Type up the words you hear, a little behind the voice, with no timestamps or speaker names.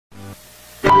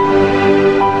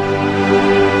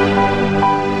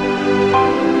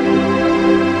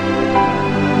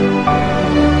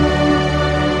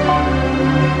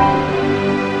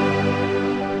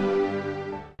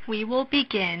will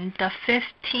begin the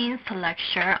 15th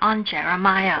lecture on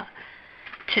Jeremiah.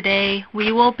 Today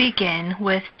we will begin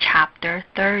with chapter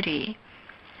 30.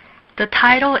 The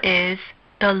title is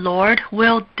The Lord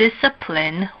Will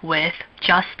Discipline with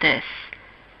Justice.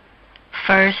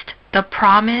 First, the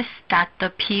promise that the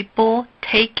people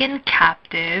taken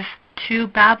captive to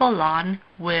Babylon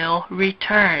will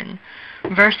return,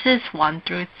 verses 1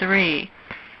 through 3.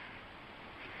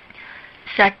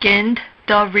 Second,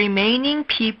 the remaining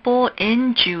people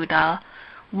in Judah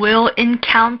will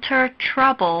encounter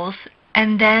troubles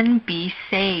and then be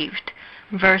saved,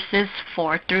 verses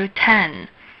 4 through 10.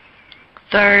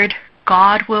 Third,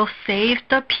 God will save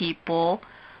the people,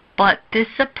 but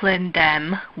discipline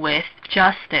them with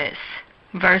justice,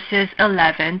 verses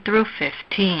 11 through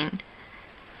 15.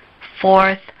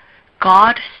 Fourth,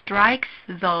 God strikes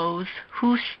those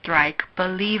who strike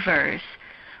believers,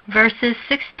 verses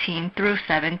 16 through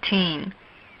 17.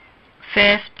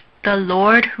 Fifth, the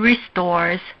Lord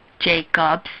restores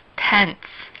Jacob's tents,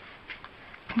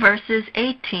 verses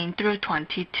 18 through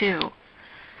 22.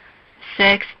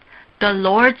 Sixth, the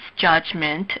Lord's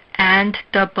judgment and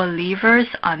the believer's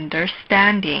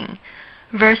understanding,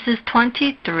 verses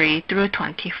 23 through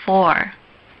 24.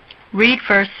 Read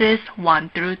verses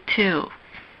 1 through 2.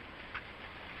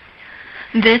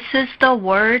 This is the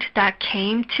word that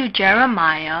came to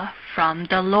Jeremiah from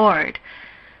the Lord.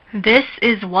 This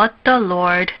is what the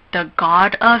Lord, the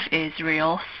God of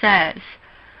Israel, says.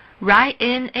 Write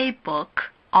in a book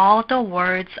all the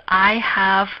words I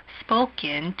have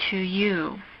spoken to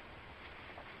you.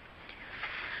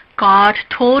 God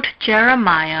told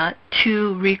Jeremiah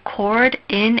to record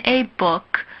in a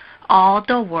book all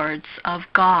the words of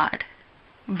God.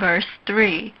 Verse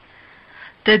 3.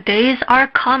 The days are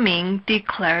coming,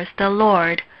 declares the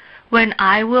Lord, when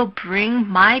I will bring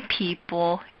my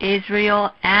people,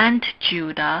 Israel and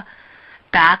Judah,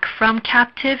 back from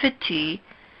captivity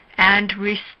and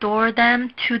restore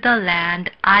them to the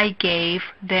land I gave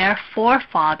their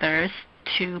forefathers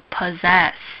to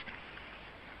possess.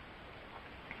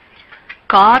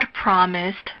 God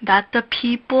promised that the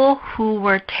people who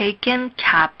were taken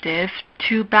captive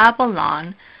to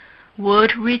Babylon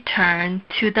would return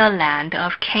to the land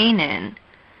of Canaan.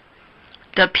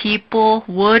 The people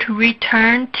would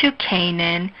return to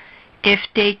Canaan if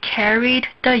they carried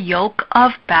the yoke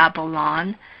of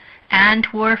Babylon and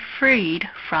were freed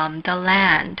from the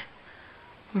land.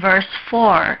 Verse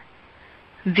 4.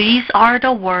 These are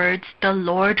the words the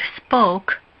Lord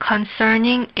spoke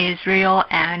concerning Israel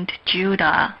and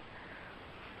Judah.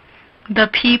 The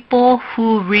people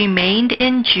who remained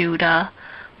in Judah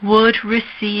would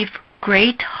receive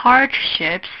great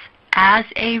hardships as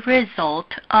a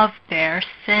result of their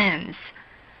sins.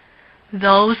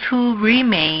 Those who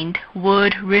remained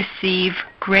would receive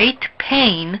great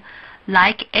pain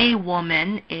like a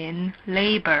woman in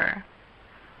labor.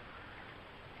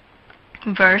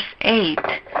 Verse 8.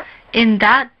 In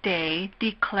that day,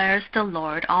 declares the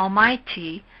Lord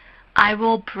Almighty, I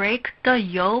will break the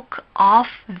yoke off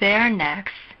their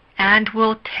necks and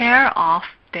will tear off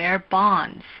their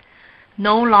bonds.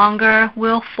 No longer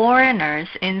will foreigners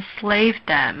enslave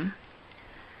them.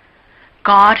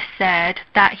 God said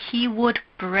that He would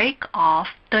break off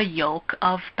the yoke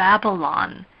of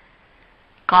Babylon.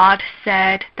 God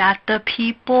said that the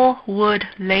people would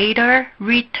later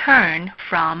return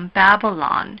from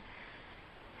Babylon.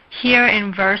 Here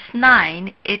in verse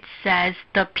 9, it says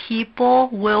the people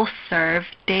will serve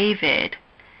David.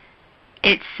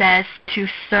 It says to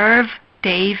serve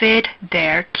David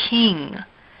their king.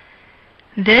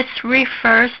 This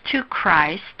refers to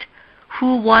Christ,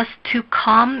 who was to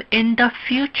come in the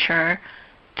future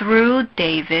through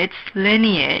David's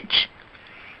lineage.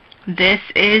 This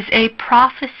is a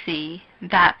prophecy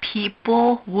that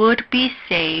people would be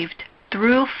saved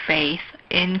through faith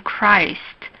in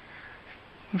Christ.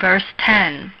 Verse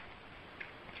 10.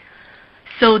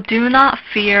 So do not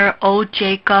fear, O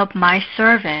Jacob my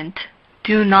servant,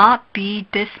 do not be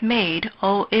dismayed,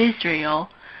 O Israel,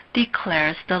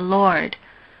 declares the Lord.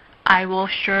 I will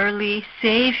surely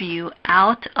save you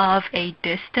out of a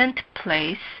distant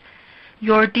place,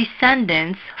 your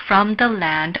descendants from the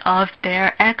land of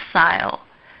their exile.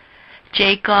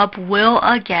 Jacob will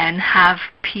again have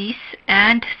peace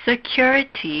and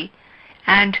security,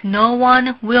 and no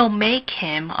one will make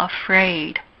him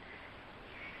afraid.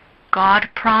 God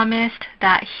promised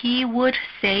that He would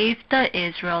save the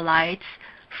Israelites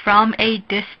from a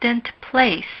distant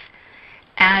place,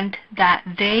 and that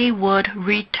they would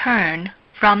return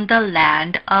from the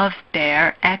land of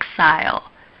their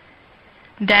exile.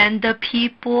 Then the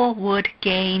people would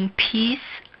gain peace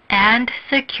and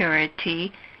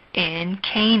security in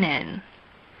Canaan.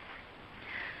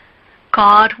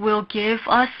 God will give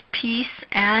us peace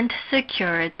and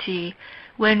security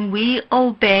when we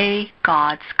obey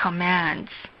God's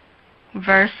commands.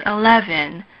 Verse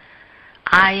 11,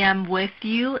 I am with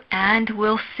you and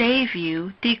will save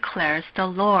you, declares the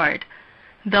Lord.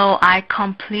 Though I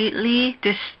completely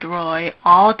destroy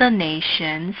all the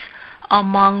nations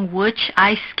among which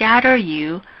I scatter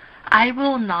you, I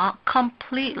will not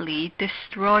completely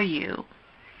destroy you.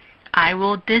 I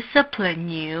will discipline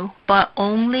you, but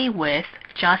only with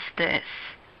justice.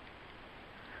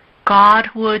 God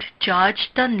would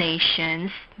judge the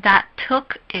nations that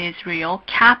took Israel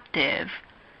captive.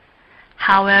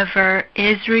 However,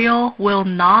 Israel will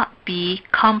not be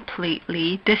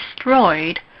completely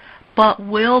destroyed, but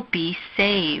will be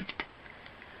saved.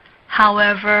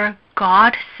 However,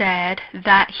 God said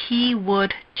that He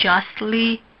would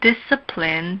justly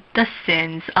discipline the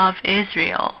sins of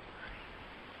Israel.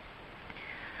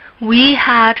 We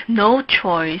had no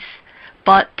choice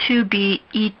but to be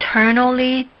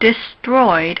eternally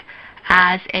destroyed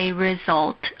as a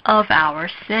result of our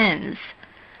sins.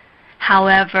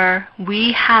 However,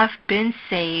 we have been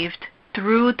saved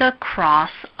through the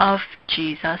cross of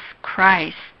Jesus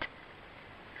Christ.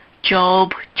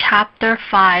 Job chapter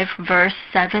 5 verse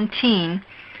 17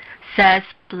 says,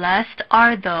 Blessed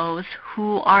are those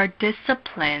who are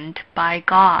disciplined by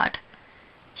God.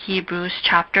 Hebrews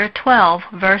chapter 12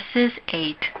 verses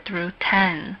 8 through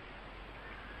 10.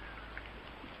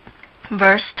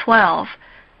 Verse 12,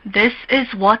 This is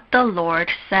what the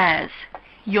Lord says,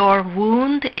 Your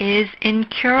wound is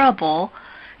incurable,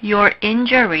 your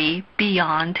injury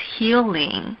beyond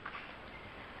healing.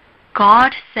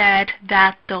 God said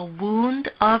that the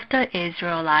wound of the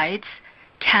Israelites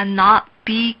cannot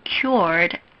be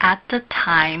cured at the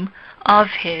time of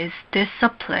His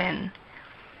discipline.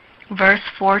 Verse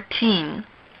 14,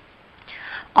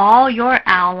 All your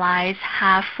allies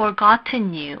have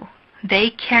forgotten you. They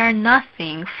care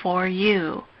nothing for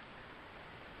you.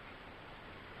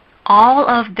 All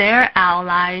of their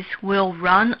allies will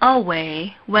run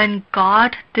away when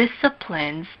God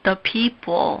disciplines the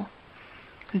people.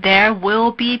 There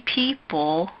will be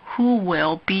people who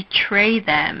will betray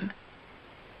them.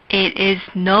 It is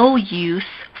no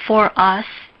use for us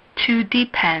to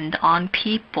depend on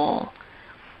people.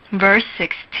 Verse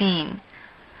 16,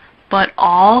 But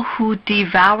all who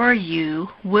devour you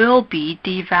will be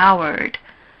devoured.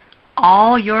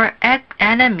 All your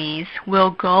enemies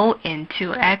will go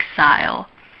into exile.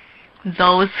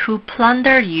 Those who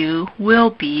plunder you will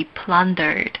be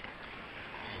plundered.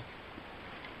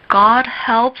 God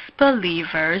helps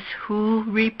believers who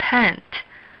repent.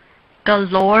 The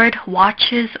Lord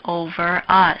watches over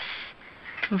us.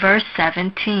 Verse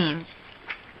 17,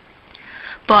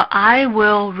 But I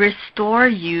will restore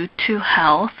you to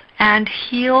health and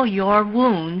heal your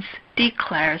wounds,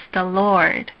 declares the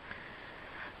Lord.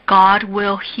 God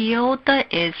will heal the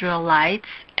Israelites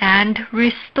and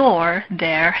restore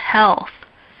their health.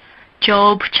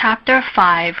 Job chapter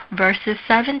 5 verses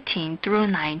 17 through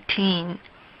 19.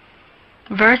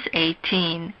 Verse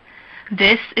 18,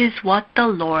 This is what the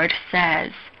Lord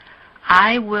says,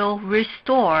 I will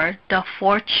restore the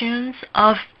fortunes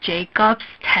of Jacob's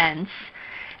tents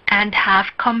and have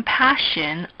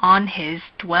compassion on his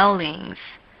dwellings.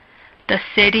 The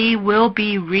city will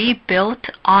be rebuilt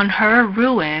on her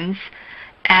ruins,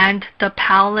 and the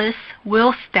palace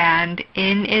will stand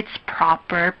in its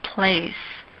proper place.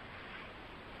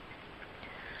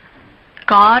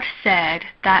 God said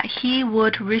that He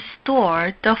would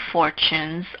restore the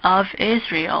fortunes of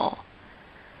Israel.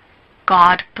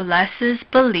 God blesses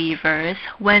believers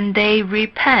when they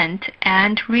repent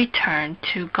and return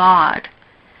to God.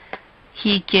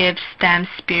 He gives them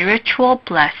spiritual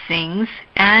blessings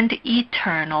and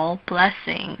eternal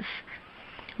blessings.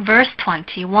 Verse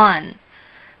 21,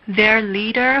 Their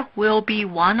leader will be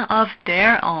one of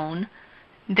their own.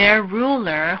 Their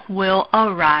ruler will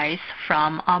arise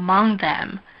from among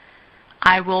them.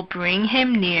 I will bring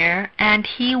him near, and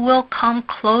he will come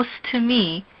close to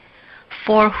me.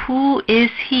 For who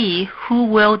is he who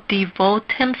will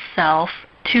devote himself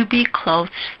to be close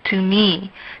to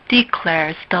me,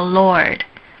 declares the Lord.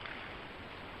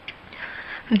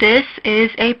 This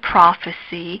is a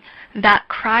prophecy that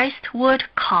Christ would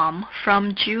come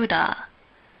from Judah.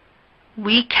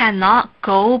 We cannot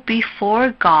go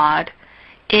before God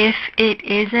if it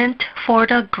isn't for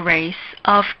the grace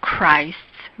of Christ's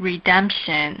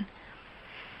redemption.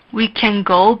 We can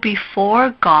go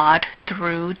before God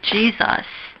through Jesus.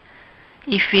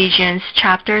 Ephesians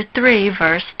chapter 3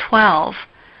 verse 12,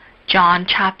 John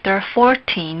chapter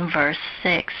 14 verse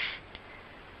 6,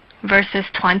 verses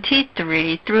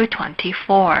 23 through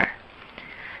 24.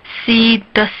 See,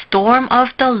 the storm of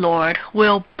the Lord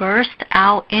will burst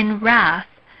out in wrath,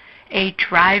 a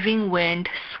driving wind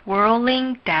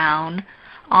swirling down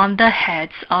on the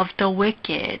heads of the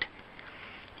wicked.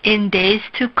 In days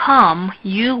to come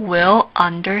you will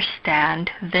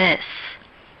understand this.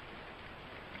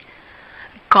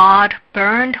 God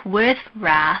burned with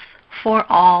wrath for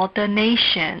all the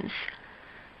nations.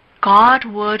 God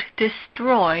would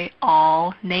destroy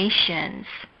all nations.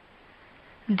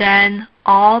 Then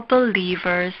all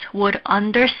believers would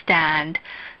understand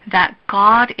that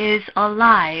God is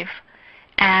alive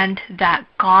and that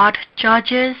God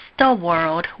judges the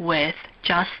world with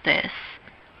justice.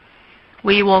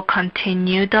 We will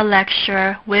continue the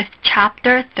lecture with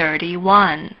chapter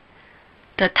 31.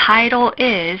 The title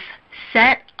is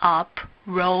Set Up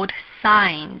Road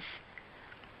Signs.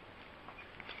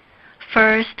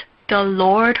 First, the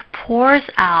Lord pours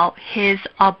out His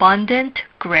abundant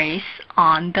grace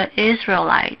on the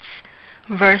Israelites,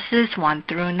 verses 1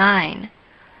 through 9.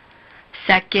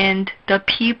 Second, the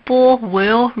people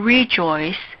will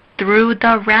rejoice through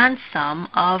the ransom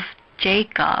of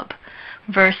Jacob,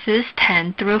 verses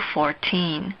 10 through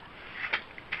 14.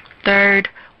 Third,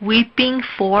 weeping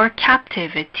for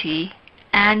captivity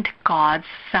and God's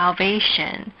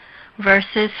salvation,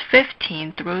 verses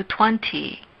 15 through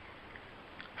 20.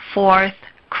 Fourth,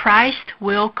 Christ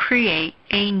will create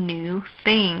a new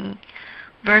thing,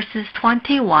 verses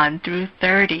 21 through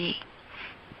 30.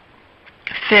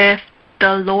 Fifth,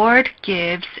 the Lord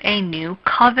gives a new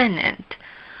covenant,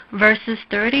 verses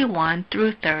 31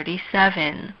 through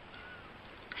 37.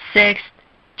 Sixth,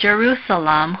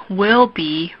 Jerusalem will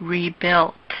be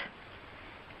rebuilt.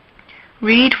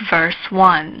 Read verse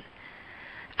 1.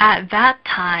 At that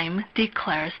time,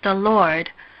 declares the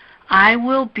Lord, I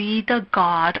will be the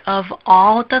God of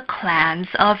all the clans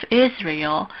of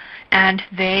Israel, and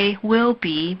they will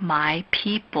be my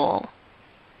people.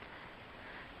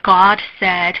 God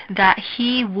said that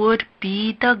He would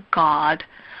be the God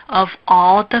of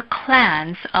all the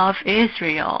clans of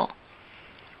Israel.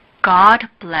 God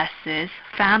blesses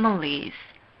families.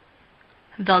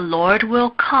 The Lord will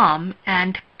come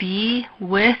and be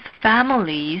with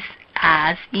families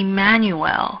as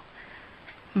Emmanuel.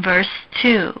 Verse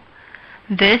 2.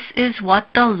 This is what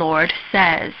the Lord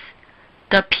says.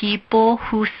 The people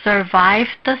who survive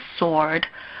the sword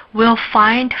will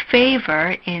find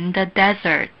favor in the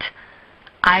desert.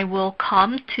 I will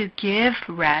come to give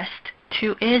rest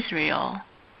to Israel.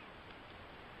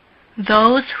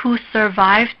 Those who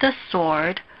survive the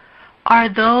sword are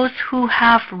those who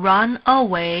have run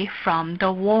away from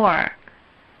the war.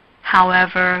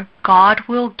 However, God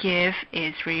will give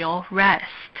Israel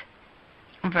rest.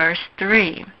 Verse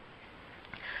 3.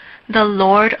 The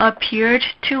Lord appeared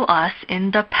to us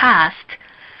in the past,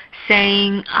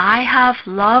 saying, I have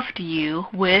loved you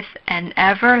with an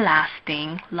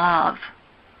everlasting love.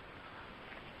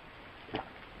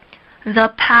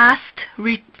 The past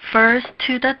refers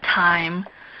to the time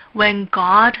when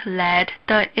God led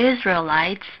the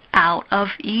Israelites out of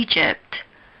Egypt.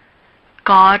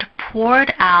 God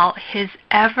poured out His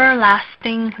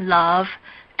everlasting love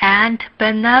and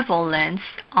benevolence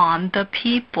on the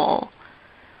people.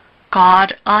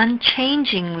 God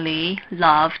unchangingly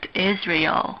loved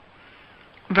Israel.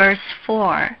 Verse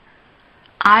 4.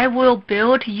 I will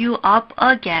build you up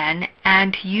again,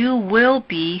 and you will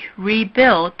be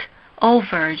rebuilt, O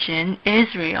Virgin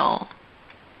Israel.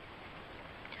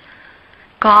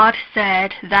 God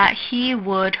said that He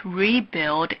would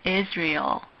rebuild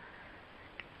Israel.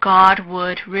 God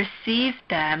would receive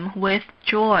them with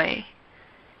joy.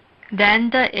 Then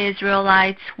the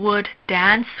Israelites would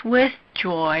dance with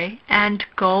joy and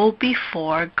go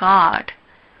before God.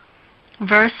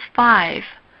 Verse 5.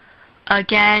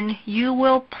 Again you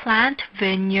will plant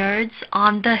vineyards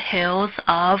on the hills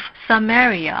of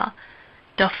Samaria.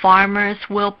 The farmers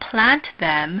will plant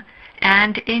them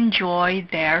and enjoy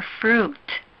their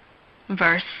fruit.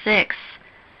 Verse 6.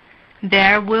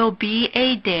 There will be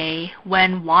a day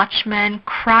when watchmen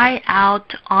cry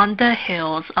out on the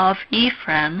hills of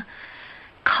Ephraim,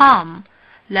 Come,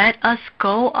 let us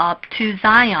go up to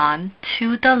Zion,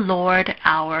 to the Lord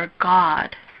our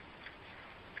God.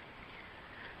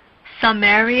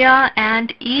 Samaria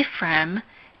and Ephraim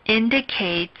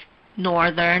indicate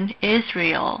northern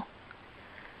Israel.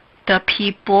 The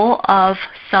people of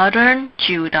southern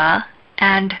Judah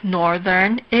and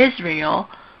northern Israel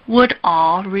would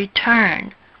all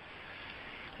return.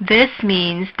 This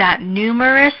means that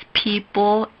numerous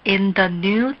people in the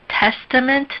New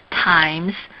Testament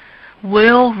times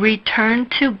will return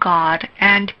to God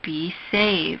and be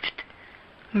saved.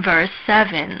 Verse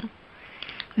 7.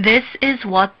 This is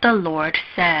what the Lord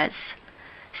says.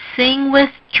 Sing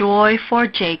with joy for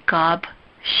Jacob,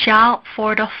 shout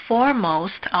for the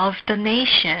foremost of the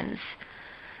nations.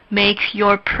 Make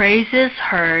your praises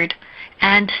heard,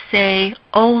 and say,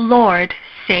 O Lord,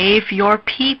 save your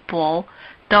people,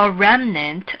 the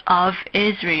remnant of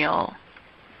Israel.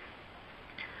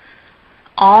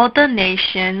 All the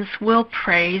nations will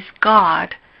praise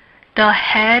God, the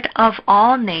head of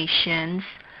all nations,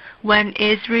 when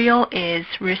Israel is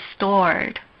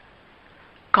restored.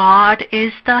 God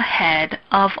is the head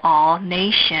of all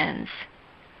nations.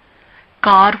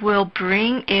 God will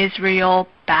bring Israel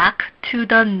back to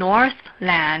the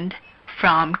northland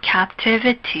from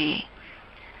captivity.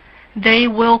 They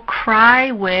will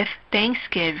cry with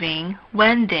thanksgiving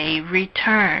when they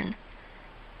return.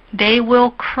 They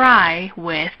will cry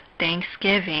with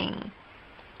thanksgiving.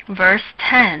 Verse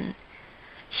 10.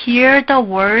 Hear the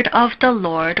word of the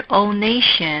Lord, O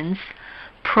nations.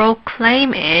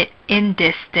 Proclaim it in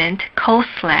distant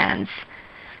coastlands.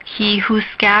 He who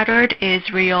scattered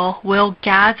Israel will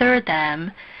gather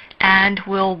them and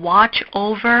will watch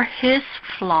over his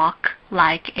flock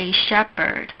like a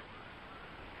shepherd.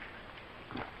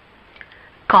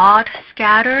 God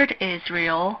scattered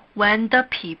Israel when the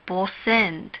people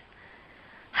sinned.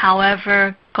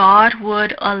 However, God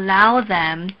would allow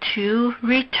them to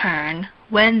return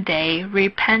when they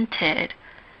repented.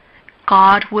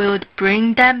 God would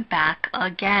bring them back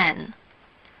again.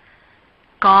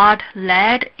 God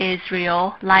led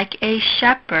Israel like a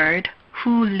shepherd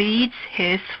who leads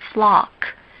his flock.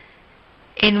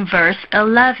 In verse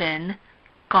 11,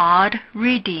 God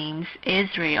redeems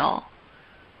Israel.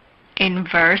 In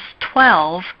verse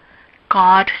 12,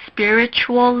 God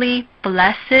spiritually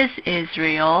blesses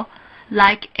Israel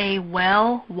like a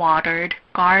well-watered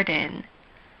garden.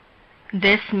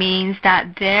 This means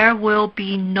that there will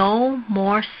be no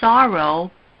more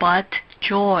sorrow but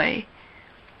joy.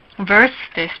 Verse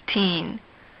 15.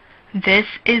 This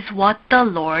is what the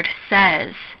Lord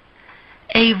says.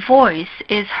 A voice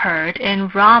is heard in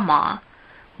Ramah,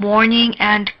 mourning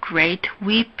and great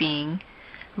weeping,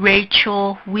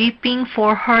 Rachel weeping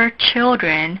for her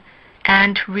children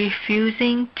and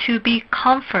refusing to be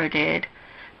comforted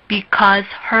because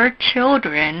her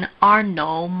children are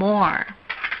no more.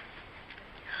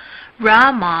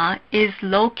 Ramah is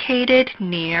located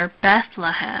near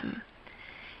Bethlehem.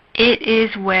 It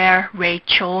is where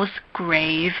Rachel's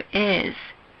grave is.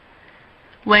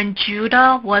 When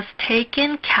Judah was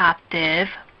taken captive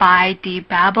by the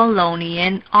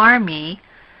Babylonian army,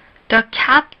 the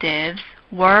captives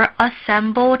were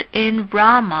assembled in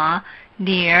Ramah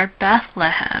near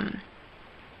Bethlehem.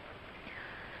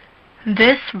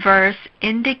 This verse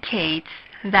indicates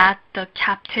that the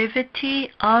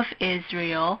captivity of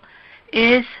Israel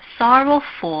is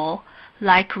sorrowful,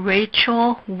 like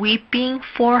Rachel weeping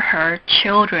for her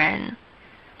children.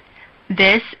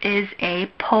 This is a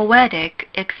poetic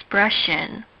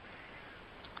expression.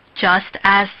 Just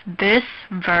as this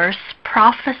verse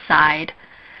prophesied,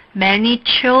 many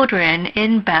children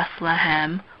in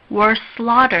Bethlehem were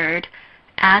slaughtered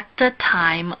at the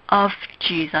time of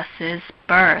Jesus'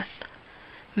 birth.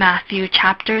 Matthew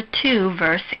chapter 2,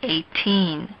 verse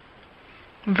 18.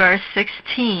 Verse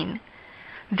 16.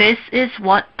 This is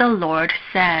what the Lord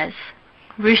says.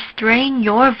 Restrain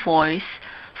your voice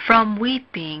from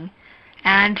weeping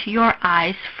and your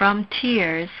eyes from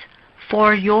tears,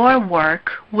 for your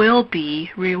work will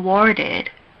be rewarded,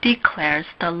 declares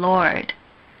the Lord.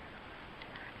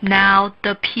 Now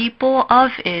the people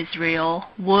of Israel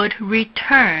would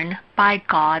return by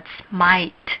God's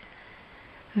might.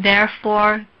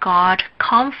 Therefore God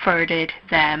comforted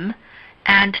them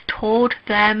and told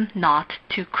them not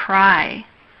to cry.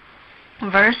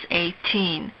 Verse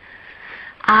 18.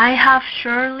 I have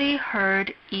surely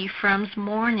heard Ephraim's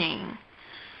mourning.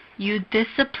 You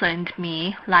disciplined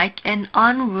me like an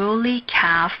unruly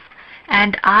calf,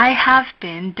 and I have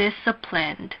been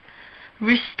disciplined.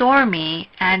 Restore me,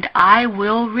 and I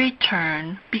will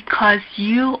return, because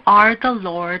you are the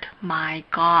Lord my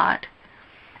God.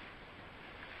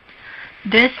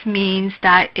 This means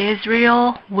that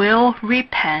Israel will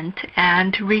repent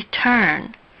and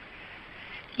return.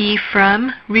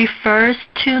 Ephraim refers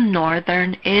to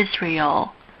northern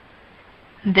Israel.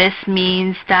 This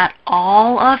means that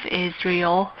all of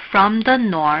Israel from the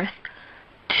north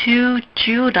to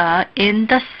Judah in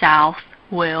the south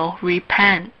will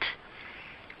repent.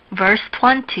 Verse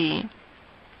 20.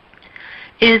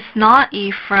 Is not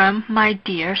Ephraim my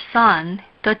dear son,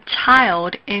 the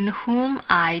child in whom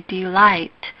I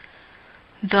delight?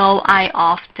 Though I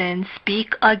often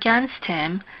speak against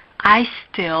him, I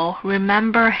still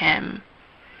remember him.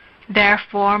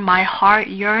 Therefore my heart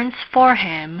yearns for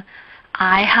him.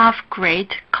 I have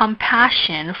great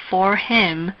compassion for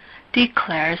him,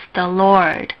 declares the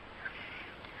Lord.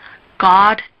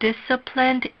 God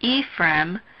disciplined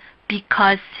Ephraim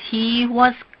because he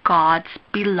was God's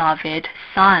beloved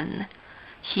son.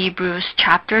 Hebrews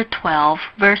chapter 12,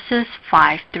 verses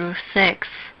 5 through 6.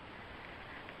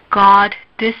 God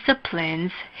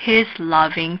disciplines his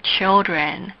loving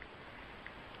children.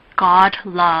 God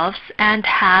loves and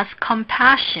has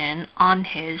compassion on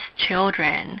his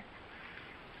children.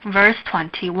 Verse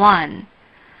 21.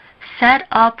 Set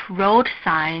up road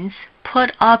signs,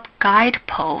 put up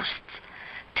guideposts.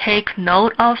 Take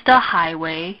note of the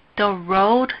highway, the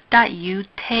road that you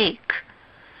take.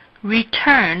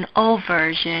 Return, O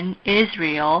Virgin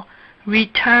Israel,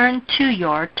 return to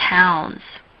your towns.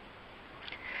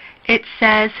 It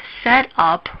says set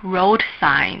up road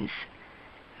signs.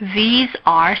 These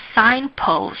are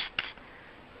signposts.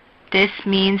 This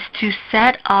means to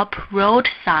set up road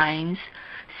signs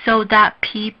so that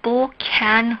people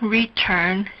can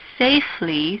return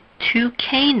safely to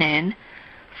Canaan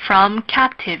from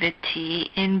captivity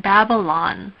in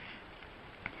Babylon.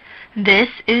 This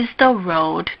is the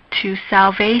road to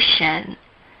salvation.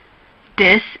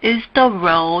 This is the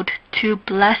road to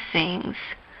blessings.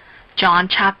 John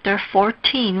chapter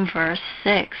 14, verse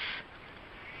 6.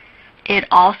 It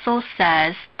also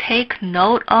says, take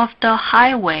note of the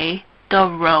highway,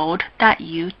 the road that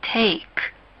you take.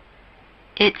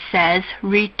 It says,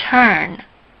 return.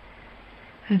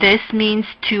 This means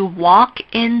to walk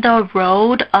in the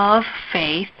road of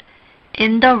faith,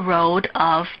 in the road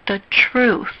of the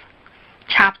truth.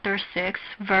 Chapter 6,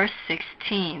 verse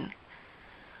 16.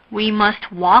 We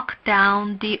must walk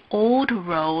down the old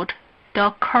road,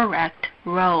 the correct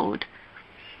road.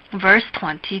 Verse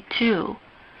 22.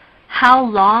 How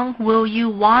long will you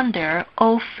wander,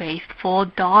 O faithful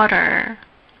daughter?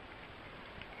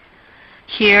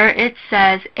 Here it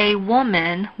says a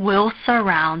woman will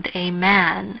surround a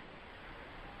man.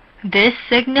 This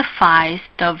signifies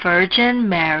the Virgin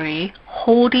Mary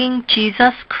holding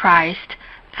Jesus Christ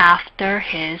after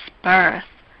his birth.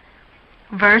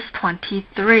 Verse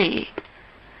 23.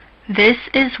 This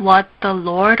is what the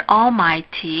Lord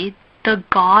Almighty, the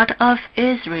God of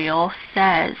Israel,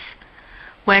 says.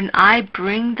 When I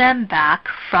bring them back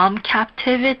from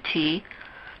captivity,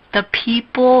 the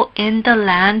people in the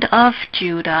land of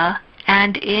Judah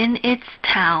and in its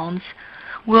towns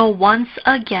will once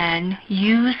again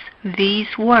use these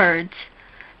words,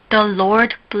 the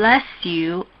Lord bless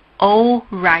you, O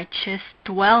righteous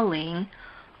dwelling,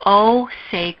 O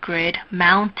sacred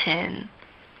mountain.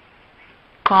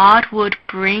 God would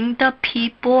bring the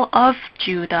people of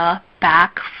Judah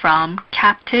back from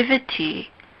captivity.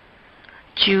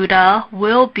 Judah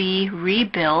will be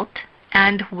rebuilt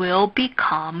and will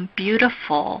become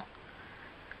beautiful.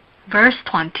 Verse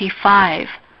 25.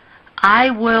 I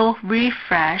will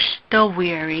refresh the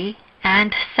weary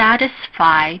and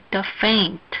satisfy the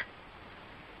faint.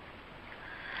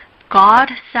 God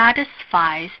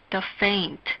satisfies the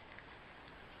faint.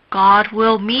 God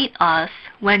will meet us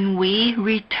when we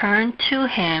return to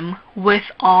him with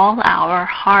all our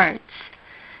hearts.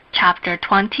 Chapter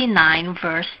 29,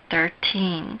 verse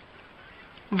 13.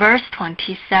 Verse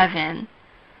 27.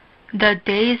 The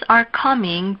days are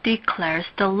coming, declares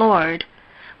the Lord,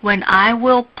 when I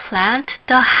will plant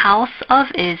the house of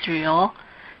Israel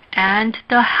and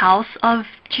the house of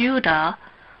Judah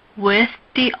with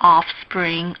the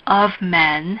offspring of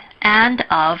men and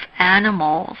of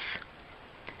animals.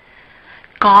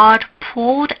 God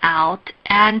pulled out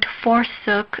and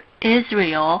forsook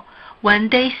Israel when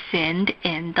they sinned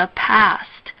in the past.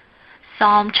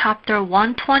 Psalm chapter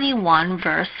 121,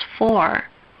 verse 4,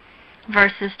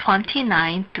 verses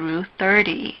 29 through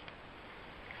 30.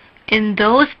 In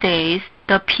those days,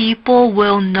 the people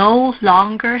will no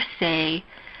longer say,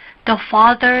 the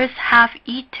fathers have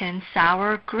eaten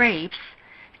sour grapes,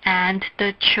 and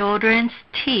the children's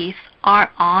teeth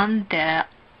are on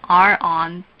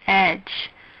edge.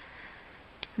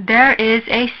 There is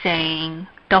a saying,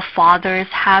 the fathers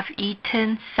have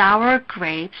eaten sour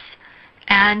grapes,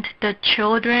 and the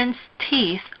children's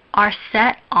teeth are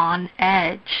set on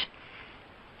edge.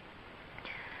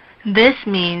 This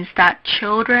means that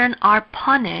children are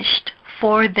punished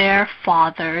for their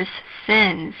father's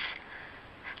sins.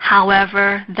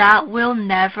 However, that will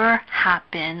never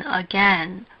happen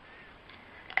again.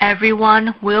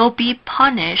 Everyone will be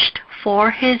punished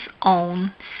for his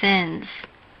own sins.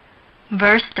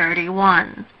 Verse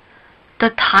 31. The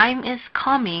time is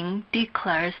coming,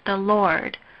 declares the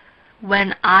Lord,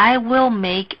 when I will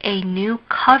make a new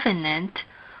covenant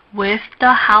with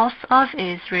the house of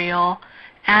Israel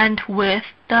and with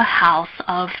the house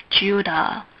of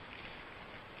Judah.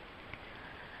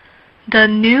 The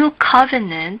new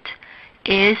covenant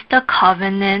is the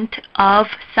covenant of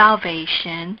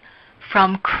salvation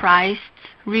from Christ's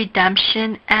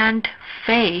redemption and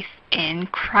faith in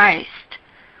Christ.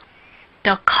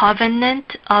 The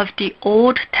covenant of the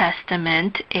Old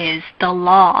Testament is the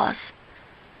laws.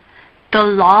 The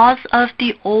laws of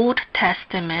the Old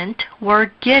Testament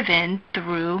were given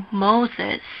through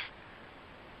Moses.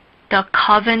 The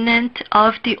covenant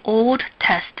of the Old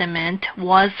Testament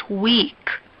was weak.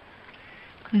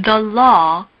 The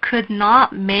law could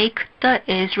not make the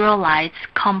Israelites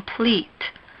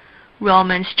complete.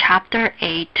 Romans chapter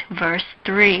 8, verse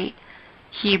 3.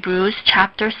 Hebrews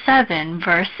chapter 7,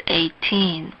 verse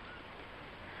 18.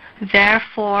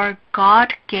 Therefore,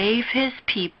 God gave His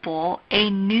people a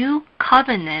new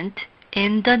covenant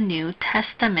in the New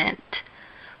Testament.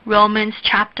 Romans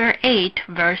chapter 8,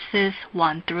 verses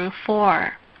 1 through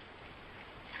 4.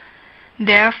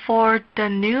 Therefore, the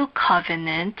new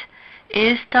covenant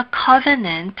is the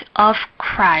covenant of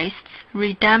Christ's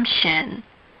redemption.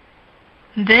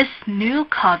 This new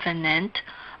covenant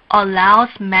allows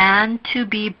man to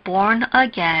be born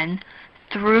again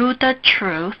through the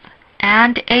truth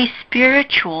and a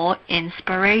spiritual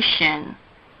inspiration.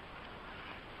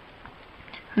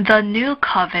 The new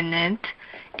covenant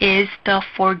is the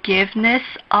forgiveness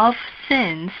of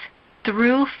sins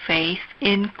through faith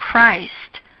in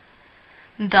Christ.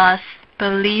 Thus,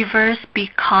 believers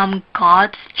become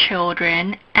God's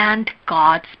children and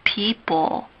God's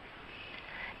people.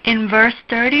 In verse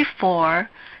 34,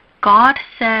 God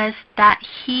says that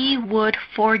He would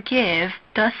forgive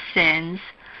the sins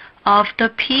of the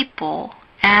people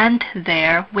and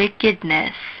their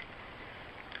wickedness.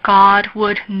 God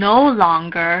would no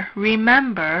longer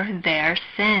remember their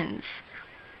sins.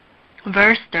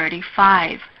 Verse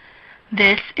 35,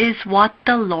 this is what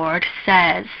the Lord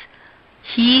says.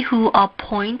 He who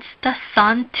appoints the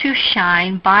sun to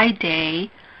shine by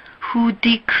day, who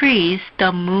decrees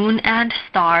the moon and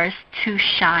stars to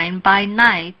shine by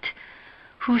night,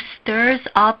 who stirs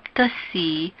up the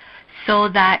sea so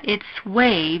that its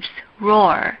waves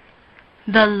roar.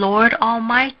 The Lord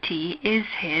Almighty is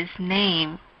His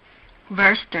name.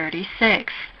 Verse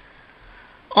 36.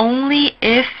 Only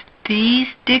if these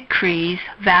decrees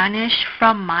vanish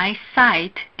from my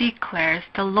sight, declares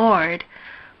the Lord,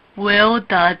 will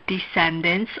the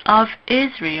descendants of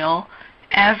Israel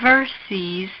ever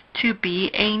cease to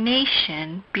be a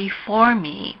nation before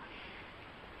me.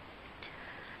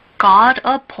 God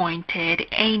appointed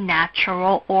a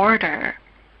natural order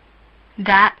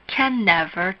that can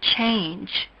never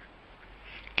change.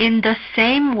 In the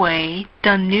same way,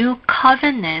 the new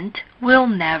covenant will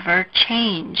never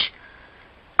change.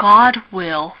 God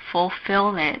will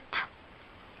fulfill it.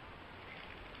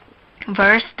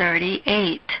 Verse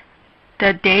 38.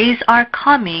 The days are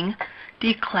coming,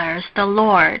 declares the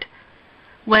Lord,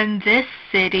 when this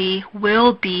city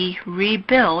will be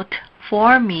rebuilt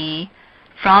for me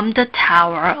from the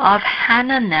tower of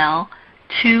Hananel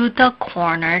to the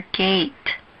corner gate.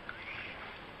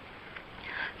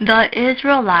 The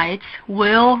Israelites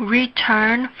will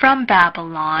return from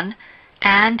Babylon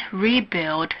and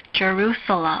rebuild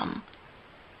Jerusalem.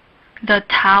 The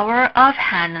Tower of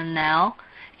Hananel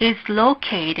is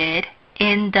located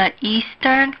in the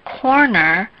eastern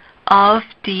corner of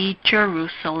the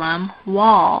Jerusalem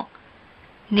wall.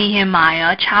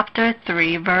 Nehemiah chapter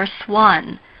 3 verse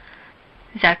 1.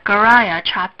 Zechariah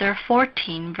chapter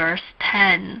 14 verse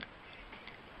 10.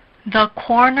 The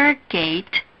corner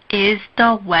gate is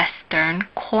the western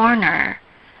corner.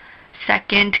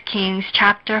 2 Kings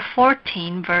chapter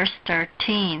 14 verse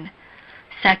 13.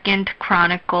 2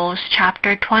 Chronicles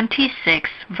chapter 26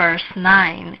 verse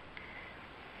 9.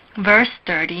 Verse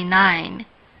 39.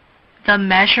 The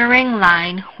measuring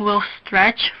line will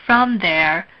stretch from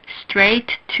there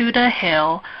straight to the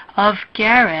hill of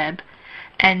Gareb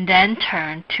and then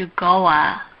turn to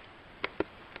Goah.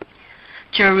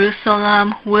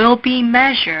 Jerusalem will be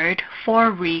measured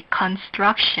for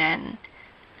reconstruction.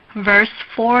 Verse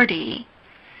 40.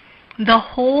 The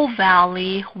whole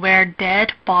valley where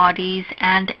dead bodies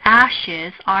and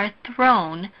ashes are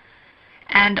thrown,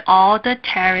 and all the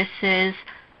terraces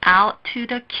out to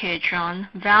the Kidron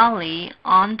Valley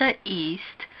on the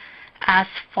east, as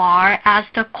far as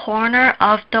the corner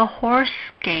of the horse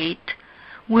gate,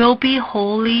 will be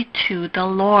holy to the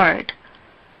Lord.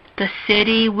 The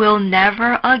city will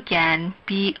never again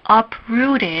be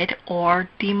uprooted or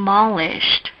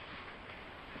demolished.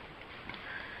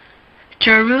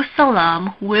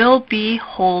 Jerusalem will be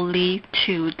holy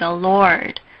to the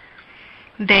Lord.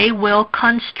 They will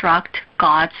construct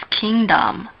God's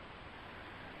kingdom.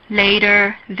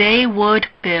 Later, they would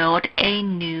build a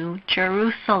new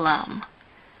Jerusalem.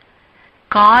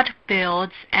 God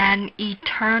builds an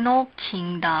eternal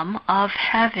kingdom of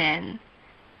heaven.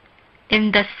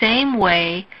 In the same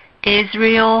way,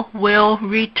 Israel will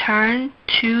return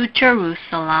to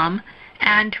Jerusalem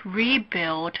and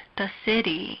rebuild the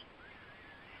city.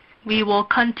 We will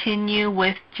continue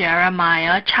with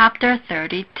Jeremiah chapter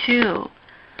 32.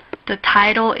 The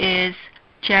title is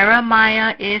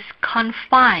Jeremiah is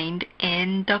Confined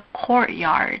in the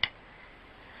Courtyard.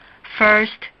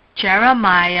 First,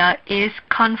 Jeremiah is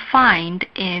confined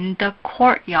in the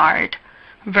courtyard,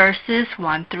 verses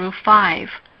 1 through 5.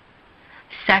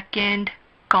 Second,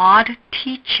 God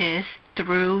teaches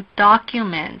through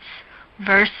documents,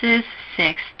 verses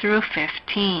 6 through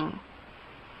 15.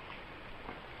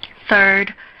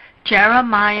 Third,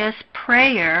 Jeremiah's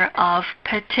prayer of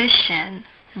petition,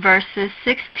 verses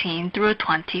 16 through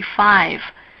 25.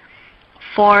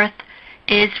 Fourth,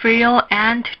 Israel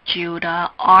and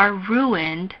Judah are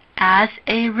ruined as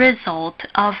a result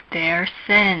of their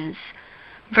sins,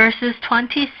 verses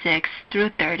 26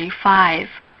 through 35.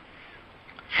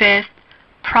 Fifth,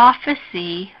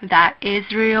 prophecy that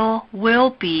Israel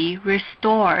will be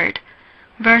restored,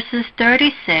 verses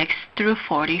 36 through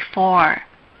 44.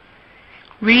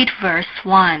 Read verse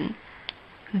 1.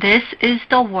 This is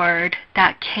the word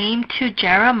that came to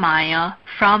Jeremiah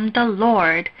from the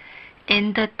Lord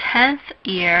in the 10th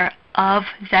year of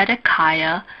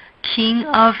Zedekiah, king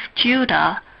of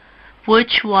Judah,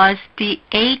 which was the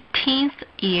 18th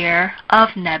year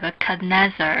of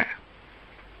Nebuchadnezzar.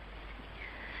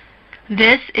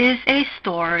 This is a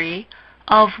story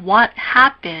of what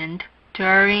happened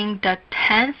during the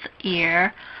 10th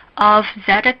year of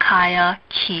Zedekiah,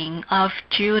 king of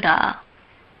Judah.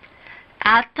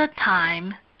 At the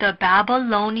time, the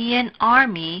Babylonian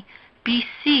army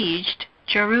besieged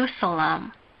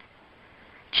Jerusalem.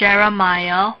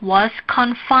 Jeremiah was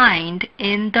confined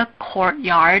in the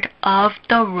courtyard of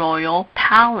the royal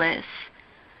palace.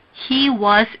 He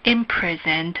was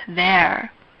imprisoned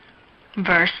there.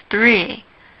 Verse 3.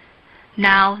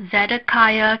 Now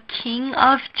Zedekiah, king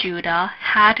of Judah,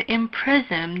 had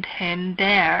imprisoned him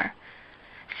there,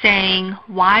 saying,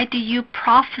 Why do you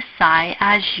prophesy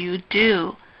as you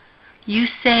do? You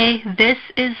say, This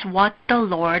is what the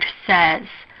Lord says.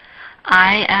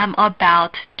 I am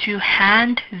about to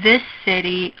hand this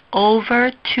city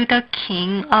over to the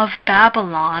king of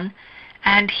Babylon,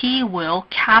 and he will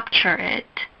capture it.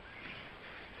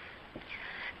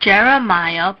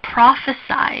 Jeremiah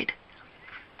prophesied.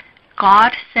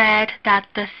 God said that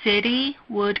the city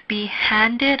would be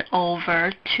handed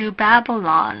over to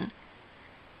Babylon.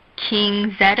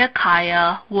 King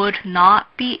Zedekiah would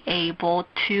not be able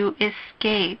to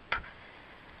escape.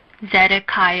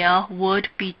 Zedekiah would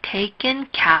be taken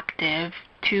captive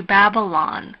to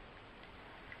Babylon.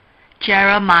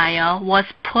 Jeremiah was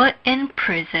put in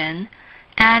prison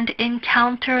and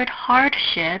encountered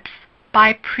hardships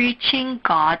by preaching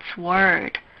God's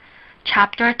word.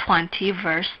 Chapter 20,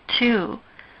 verse 2.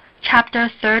 Chapter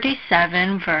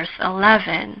 37, verse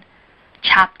 11.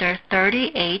 Chapter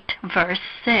 38, verse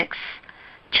 6.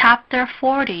 Chapter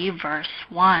 40, verse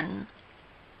 1.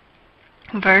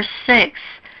 Verse 6.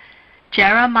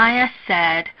 Jeremiah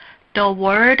said, The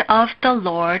word of the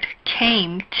Lord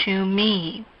came to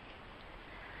me.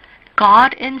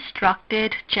 God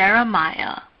instructed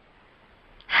Jeremiah,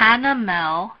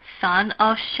 Hanamel, son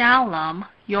of Shallum,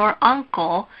 your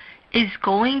uncle, is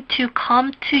going to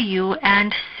come to you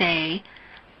and say,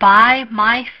 Buy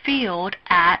my field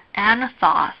at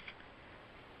Anathoth.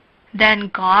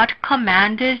 Then God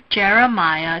commanded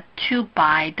Jeremiah to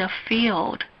buy the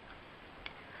field.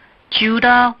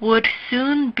 Judah would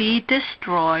soon be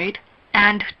destroyed,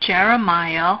 and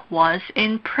Jeremiah was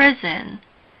in prison.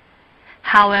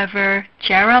 However,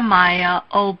 Jeremiah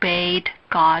obeyed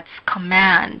God's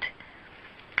command.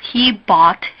 He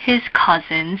bought his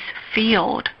cousin's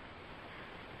field.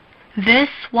 This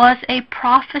was a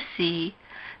prophecy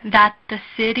that the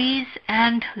cities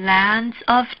and lands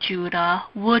of Judah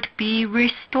would be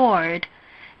restored,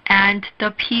 and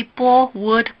the people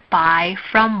would buy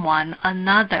from one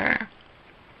another.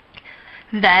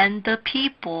 Then the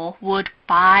people would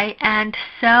buy and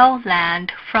sell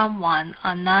land from one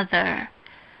another.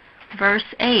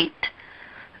 Verse 8.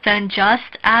 Then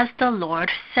just as the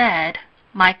Lord said,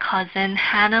 my cousin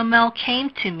Hanamel came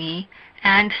to me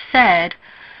and said,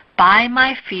 Buy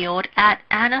my field at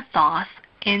Anathoth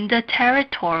in the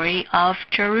territory of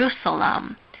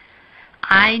Jerusalem.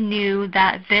 I knew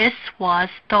that this was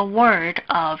the word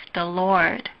of the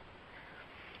Lord.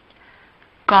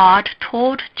 God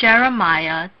told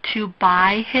Jeremiah to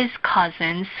buy his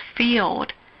cousin's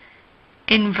field,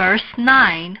 In verse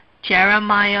 9,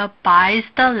 Jeremiah buys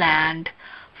the land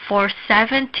for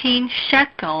 17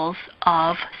 shekels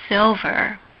of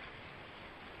silver.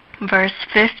 Verse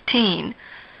 15,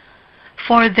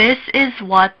 For this is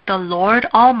what the Lord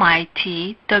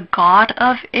Almighty, the God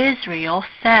of Israel,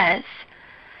 says,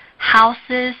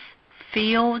 Houses,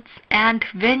 fields, and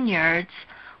vineyards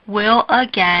will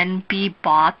again be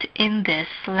bought in this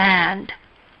land.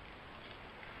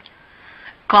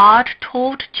 God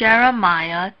told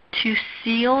Jeremiah to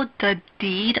seal the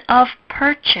deed of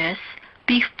purchase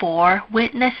before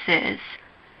witnesses.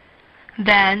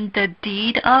 Then the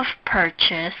deed of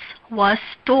purchase was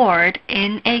stored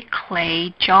in a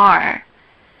clay jar.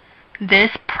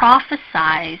 This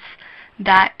prophesies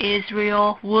that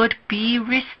Israel would be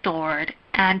restored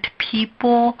and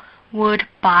people would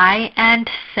buy and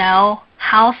sell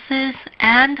houses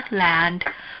and land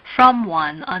from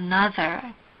one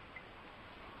another.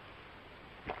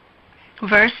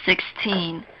 Verse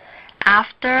 16,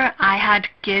 After I had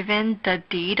given the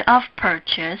deed of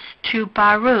purchase to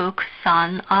Baruch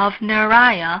son of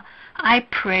Neriah, I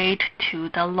prayed to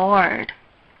the Lord.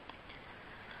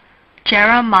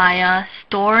 Jeremiah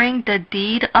storing the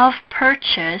deed of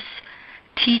purchase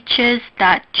teaches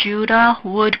that Judah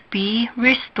would be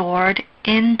restored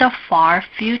in the far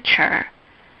future.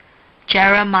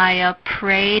 Jeremiah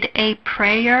prayed a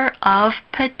prayer of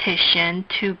petition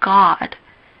to God.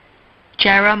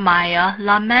 Jeremiah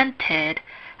lamented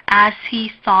as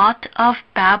he thought of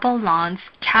Babylon's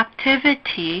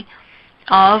captivity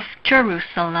of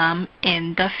Jerusalem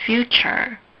in the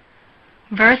future.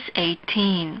 Verse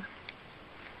 18,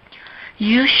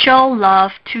 You show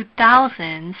love to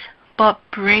thousands, but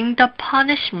bring the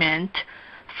punishment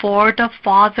for the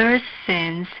fathers'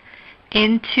 sins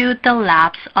into the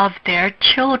laps of their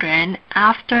children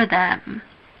after them.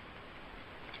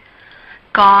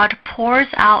 God pours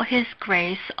out His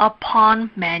grace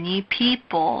upon many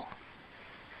people.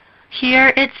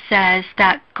 Here it says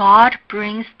that God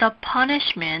brings the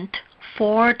punishment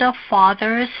for the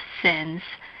fathers' sins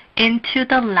into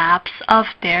the laps of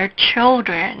their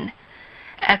children.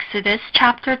 Exodus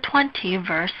chapter 20,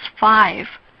 verse 5.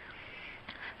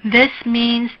 This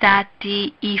means that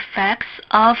the effects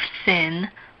of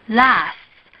sin lasts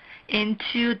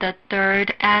into the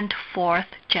third and fourth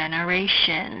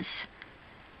generations.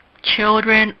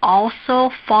 Children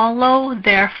also follow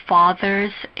their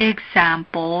fathers'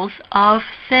 examples of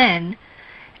sin,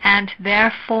 and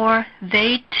therefore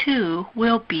they too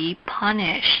will be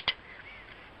punished.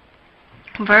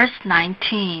 Verse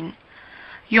 19,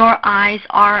 Your eyes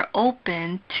are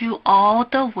open to all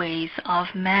the ways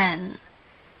of men.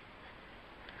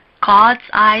 God's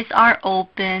eyes are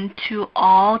open to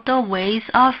all the ways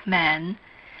of men,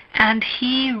 and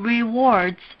He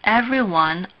rewards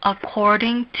everyone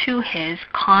according to his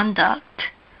conduct.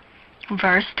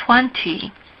 Verse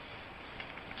 20,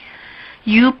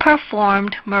 You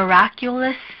performed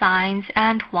miraculous signs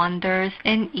and wonders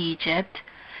in Egypt,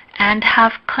 and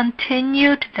have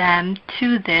continued them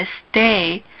to this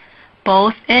day,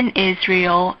 both in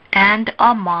Israel and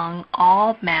among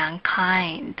all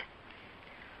mankind.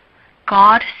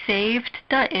 God saved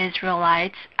the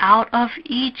Israelites out of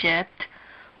Egypt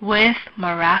with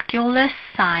miraculous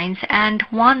signs and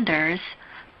wonders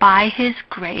by His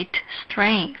great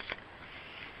strength.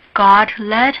 God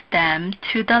led them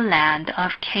to the land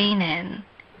of Canaan.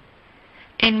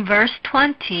 In verse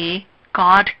 20,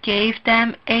 God gave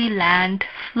them a land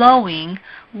flowing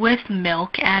with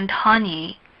milk and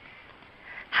honey.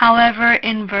 However,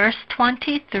 in verse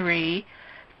 23,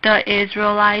 the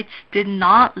Israelites did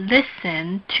not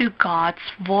listen to God's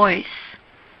voice.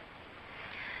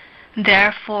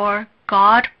 Therefore,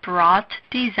 God brought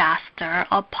disaster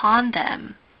upon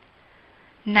them.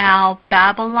 Now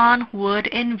Babylon would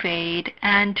invade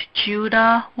and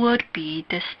Judah would be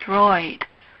destroyed.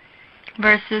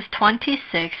 Verses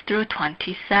 26 through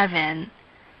 27.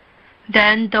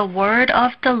 Then the word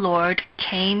of the Lord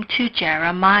came to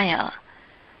Jeremiah.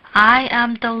 I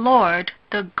am the Lord,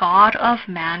 the God of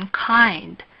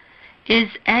mankind.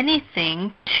 Is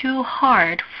anything too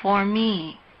hard for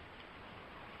me?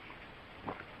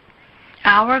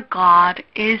 Our God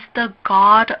is the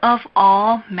God of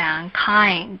all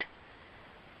mankind.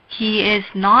 He is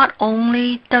not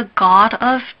only the God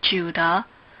of Judah,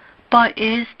 but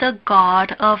is the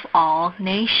God of all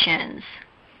nations.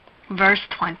 Verse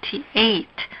 28.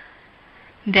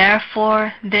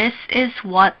 Therefore, this is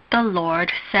what the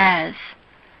Lord says.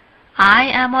 I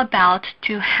am about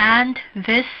to hand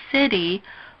this city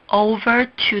over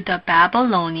to the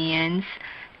Babylonians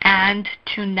and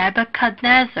to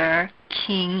Nebuchadnezzar,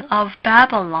 king of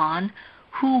Babylon,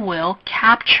 who will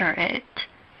capture it.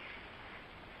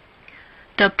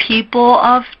 The people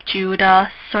of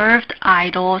Judah served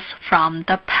idols from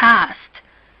the past.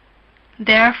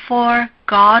 Therefore,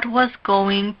 God was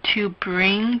going to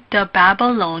bring the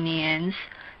Babylonians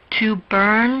to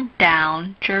burn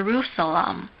down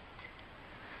Jerusalem.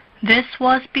 This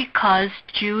was because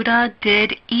Judah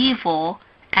did evil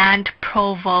and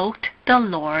provoked the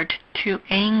Lord to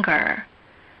anger.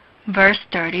 Verse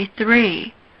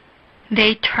 33.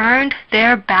 They turned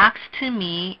their backs to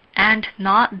me and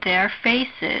not their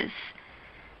faces.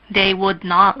 They would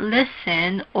not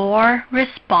listen or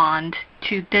respond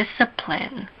to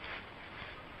discipline.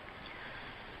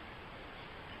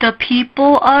 The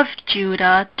people of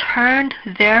Judah turned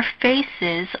their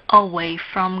faces away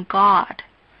from God.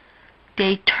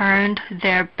 They turned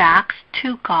their backs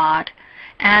to God,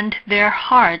 and their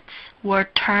hearts were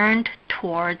turned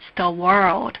towards the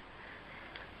world.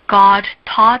 God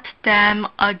taught them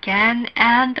again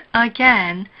and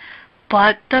again,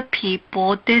 but the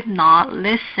people did not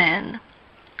listen.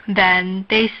 Then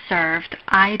they served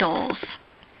idols.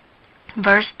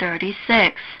 Verse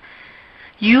 36.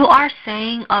 You are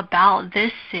saying about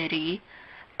this city,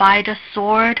 by the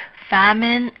sword,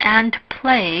 famine, and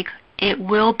plague, it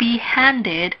will be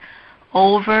handed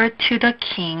over to the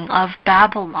king of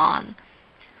Babylon.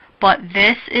 But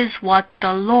this is what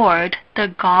the Lord, the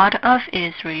God of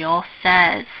Israel,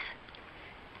 says.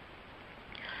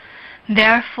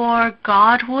 Therefore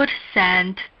God would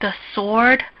send the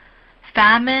sword,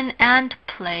 famine, and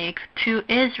plague to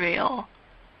Israel.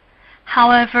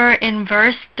 However, in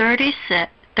verse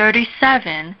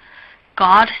 37,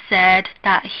 God said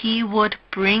that He would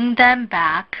bring them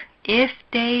back if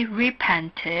they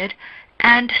repented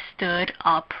and stood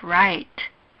upright.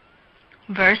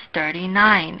 Verse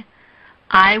 39.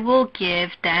 I will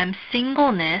give them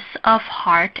singleness of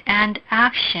heart and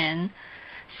action,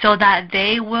 so that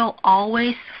they will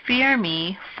always fear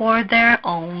me for their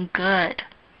own good.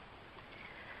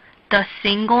 The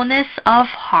singleness of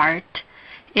heart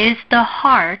is the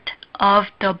heart of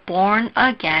the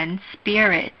born-again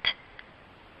spirit.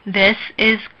 This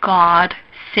is God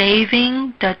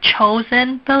saving the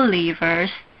chosen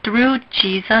believers through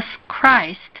Jesus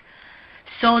Christ,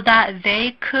 so that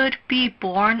they could be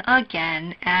born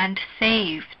again and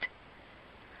saved.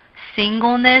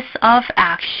 Singleness of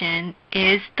action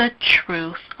is the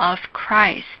truth of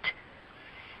Christ.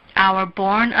 Our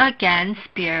born-again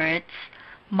spirits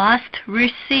must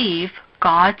receive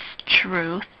God's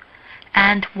truth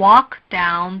and walk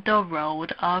down the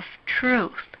road of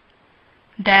truth.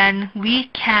 Then we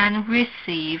can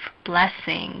receive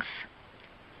blessings.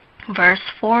 Verse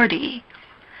 40.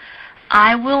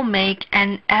 I will make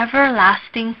an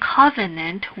everlasting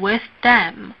covenant with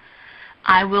them.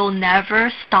 I will never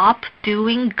stop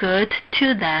doing good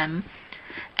to them,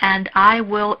 and I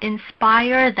will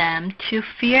inspire them to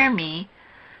fear me,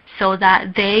 so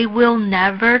that they will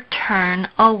never turn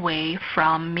away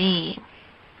from me.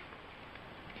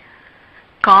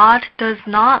 God does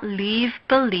not leave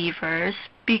believers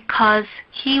because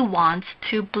He wants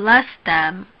to bless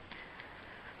them.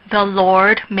 The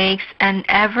Lord makes an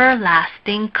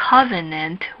everlasting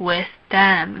covenant with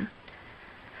them.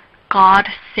 God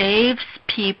saves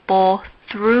people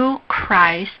through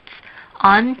Christ's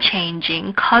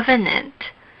unchanging covenant.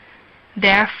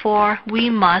 Therefore, we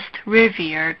must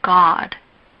revere God.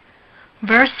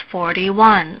 Verse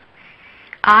 41.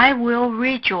 I will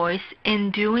rejoice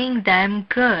in doing them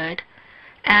good,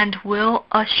 and will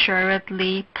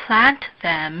assuredly plant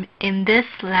them in this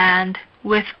land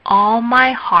with all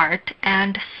my heart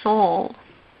and soul.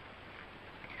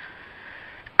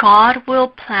 God will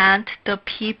plant the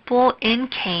people in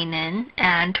Canaan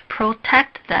and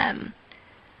protect them.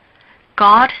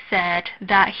 God said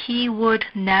that He would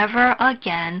never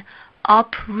again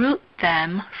uproot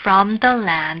them from the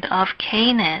land of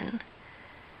Canaan.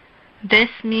 This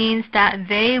means that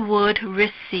they would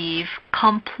receive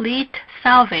complete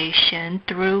salvation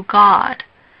through God.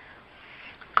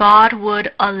 God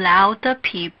would allow the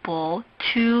people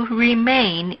to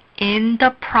remain in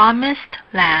the promised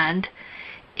land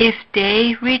if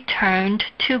they returned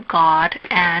to God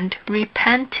and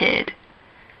repented.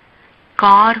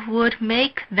 God would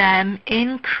make them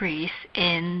increase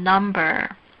in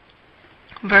number.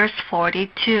 Verse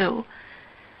 42.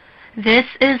 This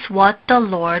is what the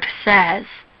Lord says.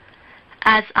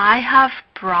 As I have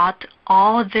brought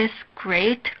all this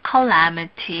great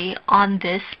calamity on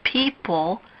this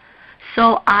people,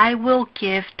 so I will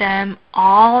give them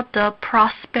all the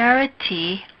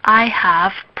prosperity I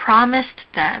have promised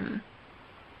them.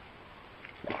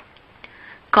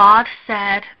 God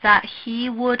said that He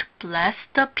would bless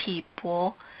the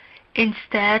people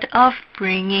instead of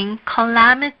bringing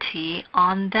calamity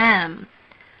on them.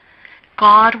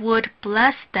 God would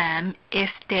bless them if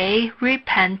they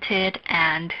repented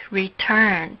and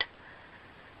returned.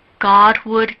 God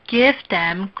would give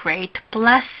them great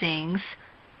blessings,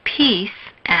 peace,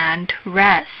 and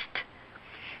rest.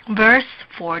 Verse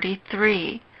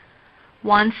 43.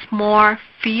 Once more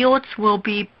fields will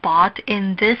be bought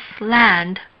in this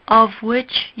land, of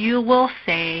which you will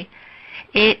say,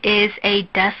 it is a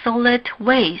desolate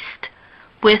waste,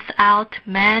 without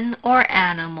men or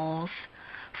animals,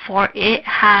 for it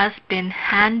has been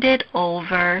handed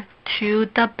over to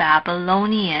the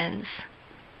Babylonians.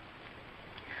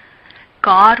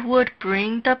 God would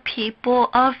bring the people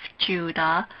of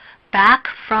Judah back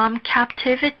from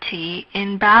captivity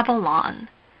in Babylon.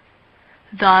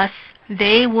 Thus,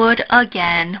 they would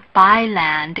again buy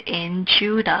land in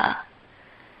Judah.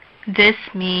 This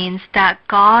means that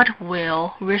God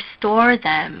will restore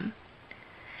them.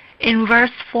 In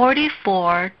verse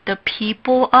 44, the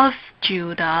people of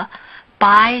Judah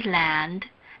buy land,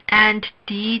 and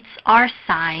deeds are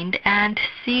signed and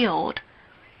sealed.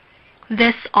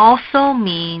 This also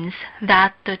means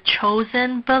that the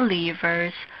chosen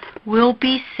believers will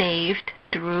be saved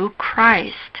through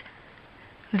Christ.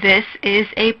 This is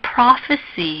a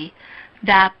prophecy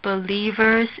that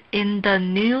believers in the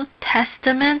New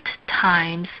Testament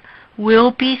times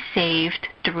will be saved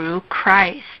through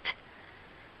Christ.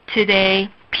 Today,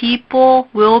 people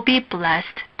will be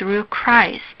blessed through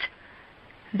Christ.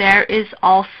 There is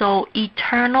also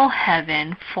eternal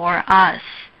heaven for us.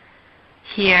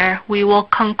 Here we will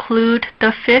conclude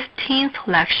the 15th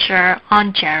lecture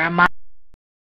on Jeremiah.